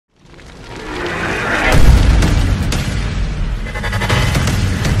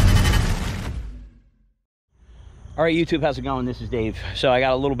All right, YouTube, how's it going? This is Dave. So I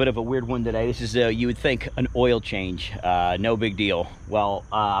got a little bit of a weird one today. This is, you would think, an oil change. No big deal. Well,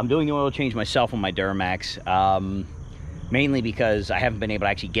 I'm doing the oil change myself on my Duramax, mainly because I haven't been able to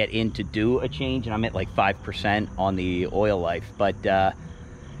actually get in to do a change, and I'm at like 5% on the oil life. But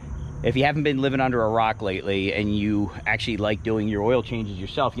if you haven't been living under a rock lately and you actually like doing your oil changes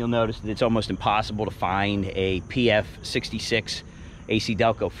yourself, you'll notice that it's almost impossible to find a PF66 AC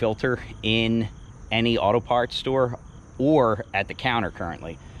Delco filter in any auto parts store or at the counter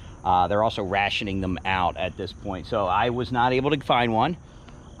currently. They're also rationing them out at this point, so I was not able to find one.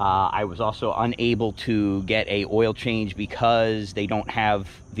 I was also unable to get a oil change because they don't have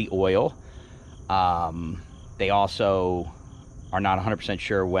the oil. They also are not 100%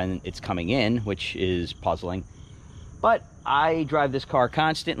 sure when it's coming in, which is puzzling. But I drive this car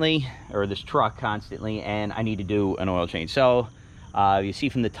constantly, or this truck constantly, and I need to do an oil change. So you see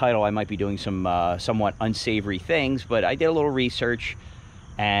from the title, I might be doing some somewhat unsavory things, but I did a little research,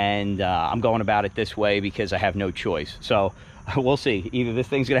 and I'm going about it this way because I have no choice. So we'll see. Either this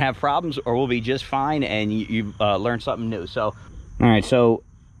thing's going to have problems or we'll be just fine, and you learn something new. So, all right, so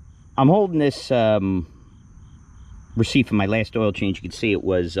I'm holding this receipt from my last oil change. You can see it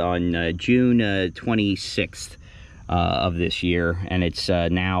was on June 26th of this year, and it's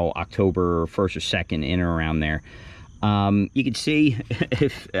now October 1st or 2nd, in or around there. You can see,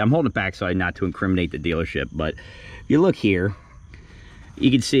 if I'm holding it backside not to incriminate the dealership, but if you look here,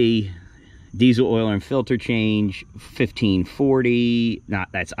 you can see diesel oil and filter change $15.40.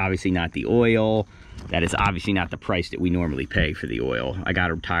 That's obviously not the oil. That is obviously not the price that we normally pay for the oil. I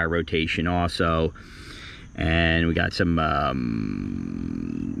got a tire rotation also, and we got some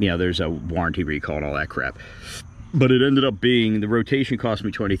you know, there's a warranty recall and all that crap. But it ended up being, the rotation cost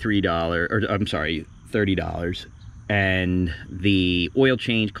me $23, or I'm sorry, $30. And the oil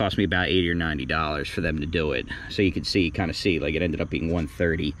change cost me about $80 or $90 for them to do it. So you can see, kind of see, like it ended up being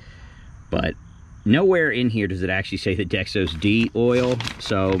 $130. But nowhere in here does it actually say the DEXOS D oil.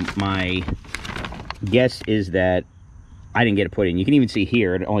 So my guess is that I didn't get it put in. You can even see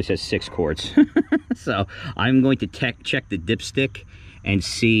here, it only says 6 quarts. So I'm going to check the dipstick and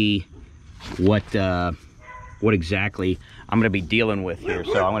see what exactly I'm going to be dealing with here.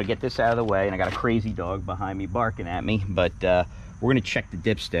 So I'm going to get this out of the way, and I got a crazy dog behind me barking at me, but we're going to check the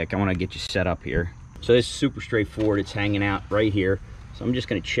dipstick. I want to get you set up here. So this is super straightforward. It's hanging out right here, so I'm just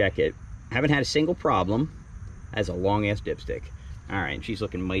going to check it. I haven't had a single problem. Has a long ass dipstick. All right, and she's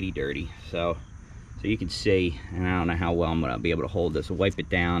looking mighty dirty. So you can see, and I don't know how well I'm going to be able to hold this. I'll wipe it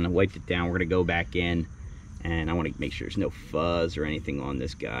down. I wiped it down. We're going to go back in, and I want to make sure there's no fuzz or anything on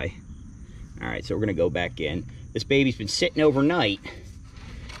this guy. All right, so we're going to go back in. This baby's been sitting overnight,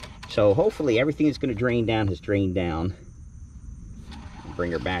 so hopefully everything that's going to drain down has drained down.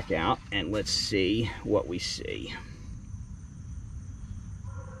 Bring her back out, and let's see what we see.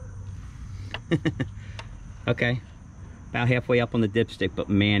 Okay, about halfway up on the dipstick, but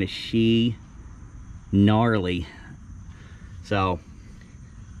man, is she gnarly. So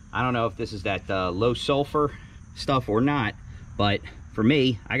I don't know if this is that low sulfur stuff or not, but for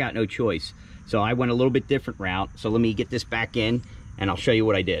me, I got no choice. So I went a little bit different route. So let me get this back in, and I'll show you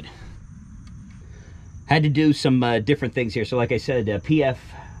what I did. Had to do some different things here. So like I said,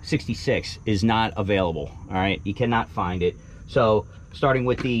 PF66 is not available. All right, you cannot find it. So starting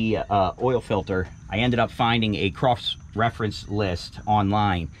with the oil filter, I ended up finding a cross-reference list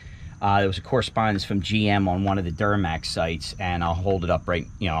online. There was a correspondence from GM on one of the Duramax sites, and I'll hold it up right,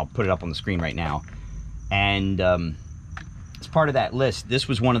 I'll put it up on the screen right now. And as part of that list, this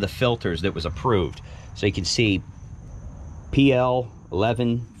was one of the filters that was approved. So you can see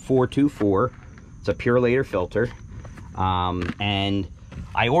PL11424. It's a pure layer filter. And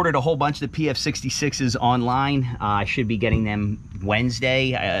I ordered a whole bunch of the PF66s online. I should be getting them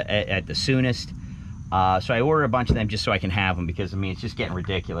Wednesday at the soonest. So I ordered a bunch of them just so I can have them, because I mean, it's just getting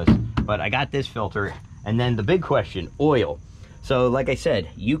ridiculous. But I got this filter, and then the big question, oil. So like I said,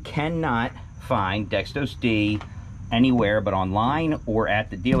 you cannot find DEXOS D anywhere but online or at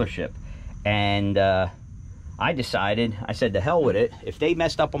the dealership. And I decided, I said, to hell with it. If they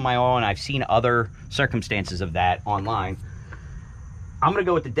messed up on my oil, and I've seen other circumstances of that online, I'm gonna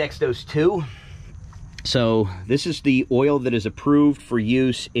go with the DEXOS 2. So this is the oil that is approved for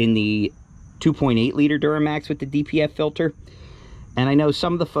use in the 2.8 liter Duramax with the DPF filter. And I know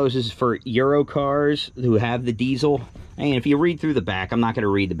some of the folks is for Euro cars who have the diesel. And if you read through the back, I'm not going to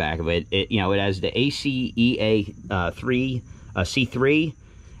read the back of it. It has the ACEA C3,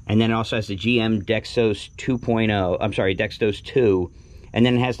 and then it also has the GM DEXOS 2.0. I'm sorry, DEXOS 2, and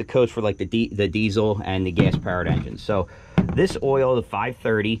then it has the codes for like the diesel and the gas-powered engines. So this oil, the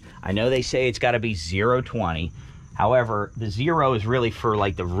 530, I know they say it's got to be 020. However, the 0 is really for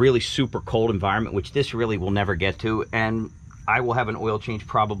like the really super cold environment, which this really will never get to. And I will have an oil change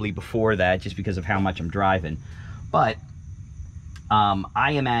probably before that, just because of how much I'm driving. But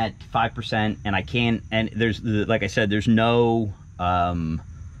I am at 5%, and I can't, and there's, like I said, there's no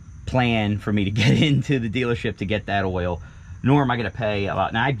plan for me to get into the dealership to get that oil, nor am I going to pay a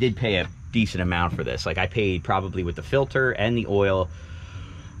lot. Now, I did pay a decent amount for this. Like, I paid probably with the filter and the oil,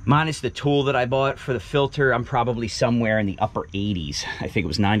 minus the tool that I bought for the filter, I'm probably somewhere in the upper 80s. I think it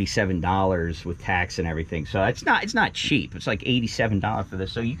was $97 with tax and everything. So it's not cheap. It's like $87 for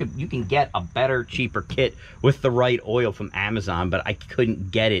this. So you can get a better, cheaper kit with the right oil from Amazon, but I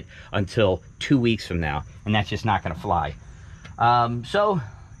couldn't get it until 2 weeks from now, and that's just not going to fly. So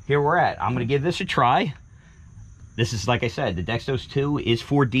here we're at. I'm going to give this a try. This is, like I said, the DEXOS 2 is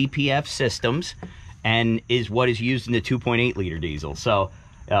for DPF systems and is what is used in the 2.8 liter diesel. So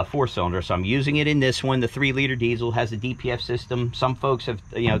 4-cylinder. So I'm using it in this one. The 3-liter diesel has a DPF system. Some folks have,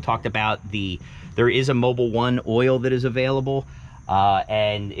 talked about there is a Mobil 1 oil that is available,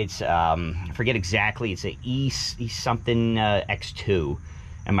 and it's I forget exactly. It's a E something X2,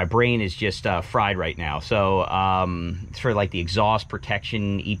 and my brain is just fried right now. So it's for like the exhaust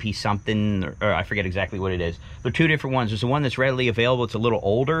protection EP something, or I forget exactly what it is. They're two different ones. There's the one that's readily available. It's a little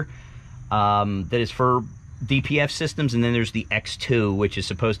older. That is for DPF systems, and then there's the X2, which is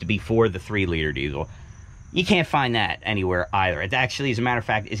supposed to be for the 3-liter diesel. You can't find that anywhere either. It actually, as a matter of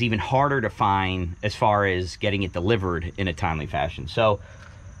fact, is even harder to find as far as getting it delivered in a timely fashion. So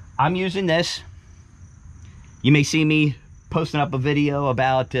I'm using this. You may see me posting up a video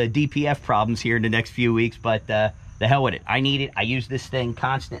about DPF problems here in the next few weeks, but the hell with it. I need it. I use this thing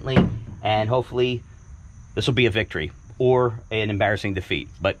constantly, and hopefully this will be a victory or an embarrassing defeat,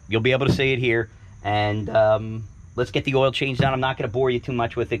 but you'll be able to see it here. And let's get the oil change done. I'm not going to bore you too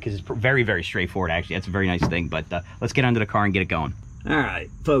much with it because it's very, very straightforward, actually. That's a very nice thing. But let's get under the car and get it going. All right,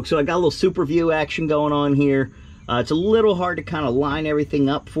 folks. So I got a little super view action going on here. It's a little hard to kind of line everything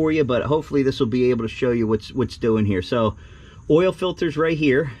up for you, but hopefully this will be able to show you what's doing here. So oil filter's right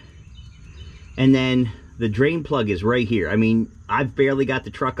here. And then the drain plug is right here. I mean, I've barely got the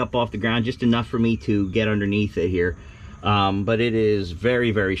truck up off the ground, just enough for me to get underneath it here. But it is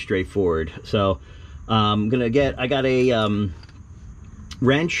very, very straightforward. So I got a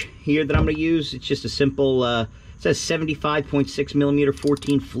wrench here that I'm going to use. It's just a simple, it says 75.6 millimeter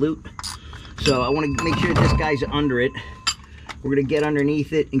 14 flute. So I want to make sure this guy's under it. We're going to get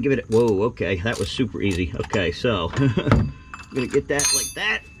underneath it and give it, whoa, okay, that was super easy. Okay, so I'm going to get that like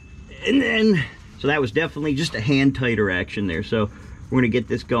that. And then, so that was definitely just a hand tighter action there. So we're going to get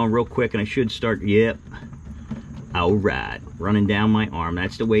this going real quick, and I should start, yep. All right, running down my arm.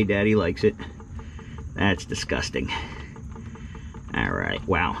 That's the way Daddy likes it. That's disgusting. All right,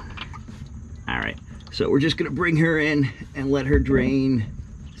 wow. All right, so we're just gonna bring her in and let her drain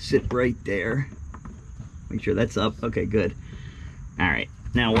sit right there. Make sure that's up. Okay, good. All right,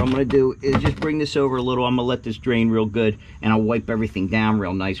 now what I'm gonna do is just bring this over a little. I'm gonna let this drain real good, and I'll wipe everything down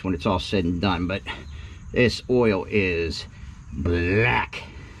real nice when it's all said and done. But this oil is black.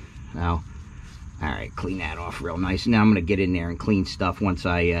 Now, all right, clean that off real nice. Now I'm going to get in there and clean stuff once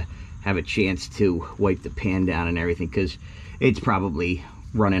I have a chance to wipe the pan down and everything, because it's probably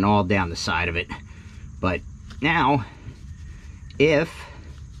running all down the side of it. But now, if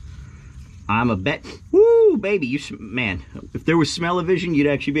I'm a bet, woo, baby, man, if there was smell-o-vision, you'd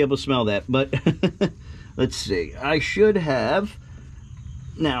actually be able to smell that. But let's see, I should have,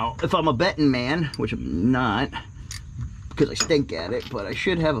 now, if I'm a betting man, which I'm not, because I stink at it, but I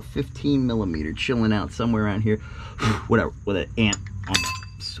should have a 15 millimeter chilling out somewhere around here. Whatever, with an ant on it.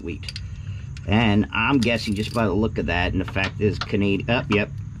 Sweet. And I'm guessing just by the look of that, and the fact is Canadian, yep,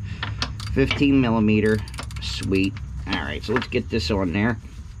 15 millimeter, sweet. All right, so let's get this on there.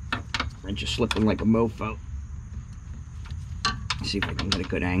 Wrench is slipping like a mofo. Let's see if I can get a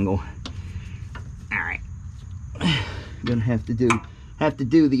good angle. All right, I'm gonna have to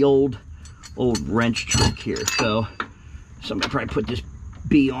do the old wrench trick here. So somebody probably put this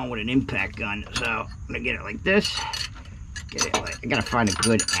B on with an impact gun. So I'm gonna get it like this. Get it like, I gotta find a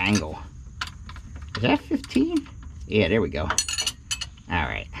good angle. Is that 15? Yeah, there we go. All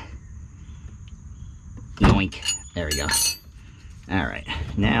right. Yoink. There we go. All right.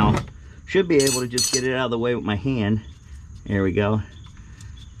 Now, should be able to just get it out of the way with my hand. There we go.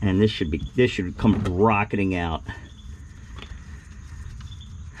 And this should come rocketing out.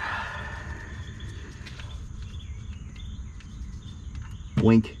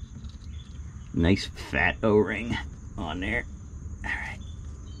 Wink. Nice fat O-ring on there. All right.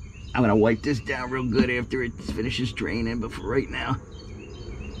 I'm gonna wipe this down real good after it finishes draining, but for right now.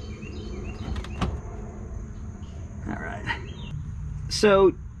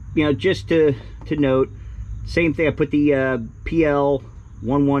 So, you know, just to note, same thing, I put the PL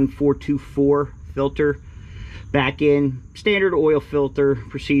 11424 filter back in, standard oil filter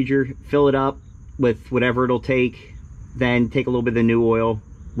procedure, fill it up with whatever it'll take, then take a little bit of the new oil,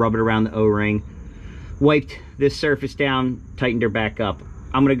 rub it around the O-ring, wiped this surface down, tightened her back up.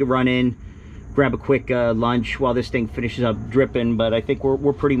 I'm gonna run in, grab a quick lunch while this thing finishes up dripping, but I think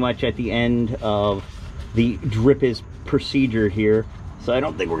we're pretty much at the end of the drip-is procedure here, so I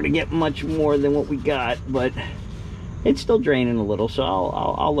don't think we're gonna get much more than what we got, but it's still draining a little, so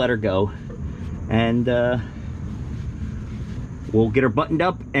I'll let her go, and we'll get her buttoned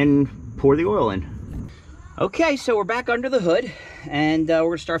up and pour the oil in. Okay, so we're back under the hood, and we're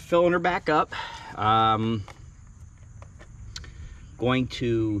gonna start filling her back up. Going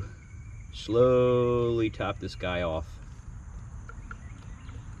to slowly top this guy off.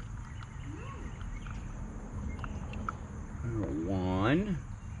 Number one.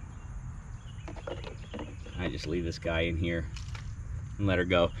 I just leave this guy in here and let her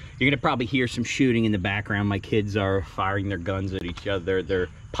go. You're gonna probably hear some shooting in the background. My kids are firing their guns at each other, their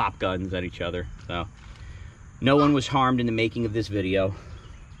pop guns at each other. So no one was harmed in the making of this video.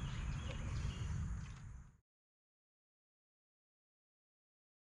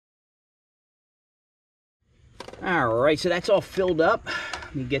 All right, so that's all filled up.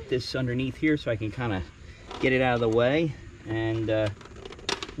 Let me get this underneath here so I can kind of get it out of the way, and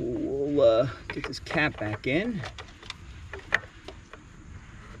we'll get this cap back in.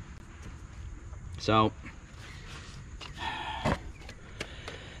 So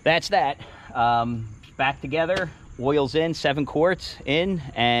that's that. Back together, oil's in, 7 quarts in,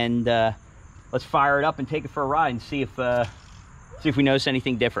 and let's fire it up and take it for a ride and see if we notice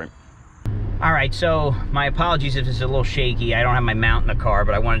anything different. All right, so my apologies if this is a little shaky. I don't have my mount in the car,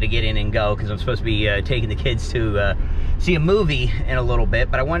 but I wanted to get in and go because I'm supposed to be taking the kids to see a movie in a little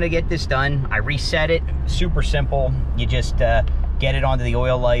bit, but I wanted to get this done. I reset it, super simple. You just get it onto the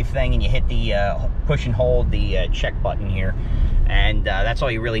oil life thing and you hit the push and hold the check button here, and that's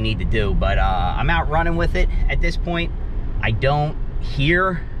all you really need to do. But I'm out running with it at this point. I don't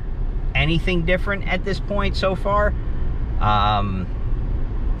hear anything different at this point so far.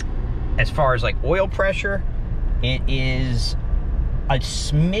 As far as like oil pressure, it is a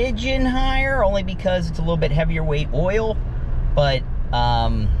smidgen higher only because it's a little bit heavier weight oil, but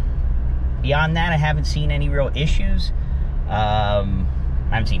beyond that I haven't seen any real issues. I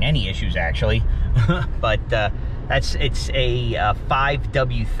haven't seen any issues actually. But it's a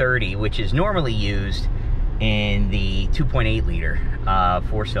 5W30, which is normally used in the 2.8 liter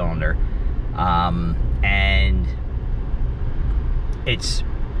 4-cylinder, and it's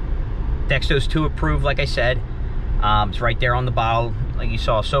DEXOS 2 approved, like I said. It's right there on the bottle, like you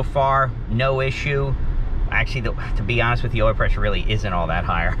saw so far. No issue. Actually, to be honest with you, oil pressure really isn't all that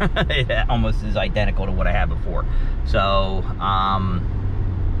higher. It almost is identical to what I had before. So,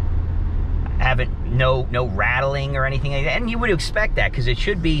 no rattling or anything like that. And you would expect that because it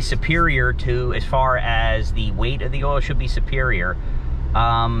should be superior to, as far as the weight of the oil should be superior.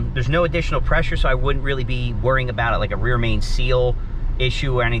 There's no additional pressure, so I wouldn't really be worrying about it like a rear main seal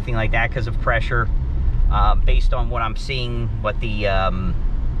issue or anything like that because of pressure. Based on what I'm seeing, what the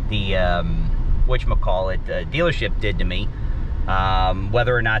whatchamacallit, dealership did to me,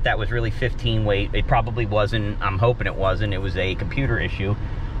 whether or not that was really 15 weight, it probably wasn't. I'm hoping it wasn't. It was a computer issue.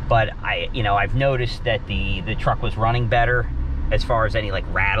 But I've noticed that the truck was running better as far as any like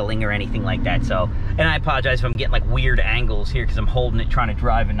rattling or anything like that. So, and I apologize if I'm getting like weird angles here because I'm holding it trying to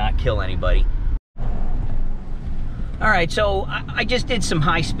drive and not kill anybody. All right, so I just did some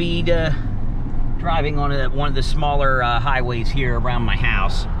high-speed driving on one of the smaller highways here around my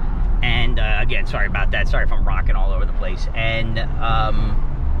house. And again, sorry about that. Sorry if I'm rocking all over the place. And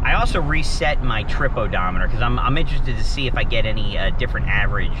I also reset my trip odometer because I'm interested to see if I get any different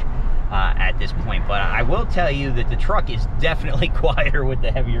average at this point. But I will tell you that the truck is definitely quieter with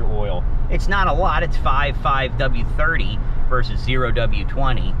the heavier oil. It's not a lot. It's 5W30 versus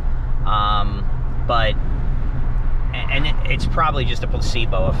 0W20. But... and it's probably just a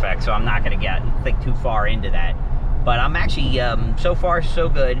placebo effect, so I'm not going to think too far into that. But I'm actually, so far, so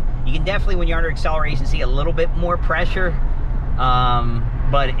good. You can definitely, when you're under acceleration, see a little bit more pressure.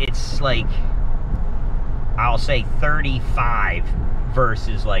 But it's like, I'll say 35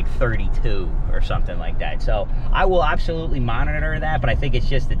 versus like 32 or something like that. So I will absolutely monitor that, but I think it's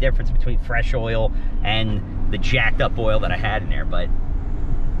just the difference between fresh oil and the jacked up oil that I had in there. But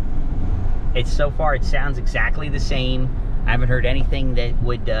so far, it sounds exactly the same. I haven't heard anything that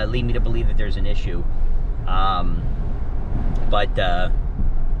would lead me to believe that there's an issue.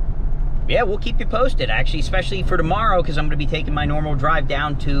 Yeah, yeah, we'll keep you posted, actually, especially for tomorrow, because I'm going to be taking my normal drive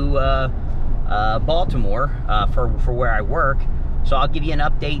down to Baltimore for where I work. So I'll give you an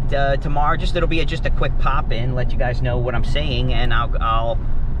update tomorrow. It'll be just a quick pop-in, let you guys know what I'm saying, and I'll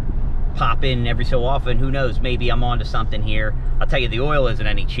pop in every so often. Who knows, maybe I'm onto something here. I'll tell you, the oil isn't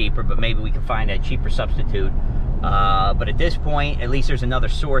any cheaper, but maybe we can find a cheaper substitute. But at this point, at least there's another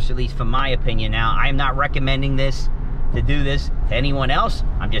source, at least from my opinion. Now, I am not recommending this to do this to anyone else.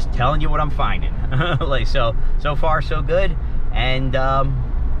 I'm just telling you what I'm finding. Like, so far so good, and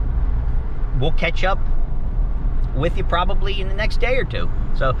we'll catch up with you probably in the next day or two.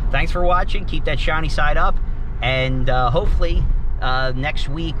 So thanks for watching. Keep that shiny side up, and hopefully next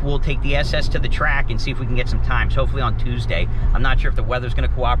week we'll take the SS to the track and see if we can get some times, hopefully on Tuesday. I'm not sure if the weather's going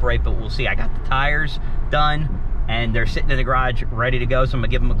to cooperate, but we'll see. I got the tires done, and they're sitting in the garage ready to go, so I'm gonna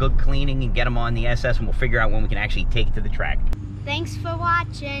give them a good cleaning and get them on the SS, and we'll figure out when we can actually take it to the track. Thanks for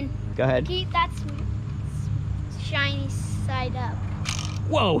watching. Go ahead. Keep that shiny side up.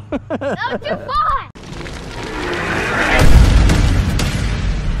 Whoa! That was too far!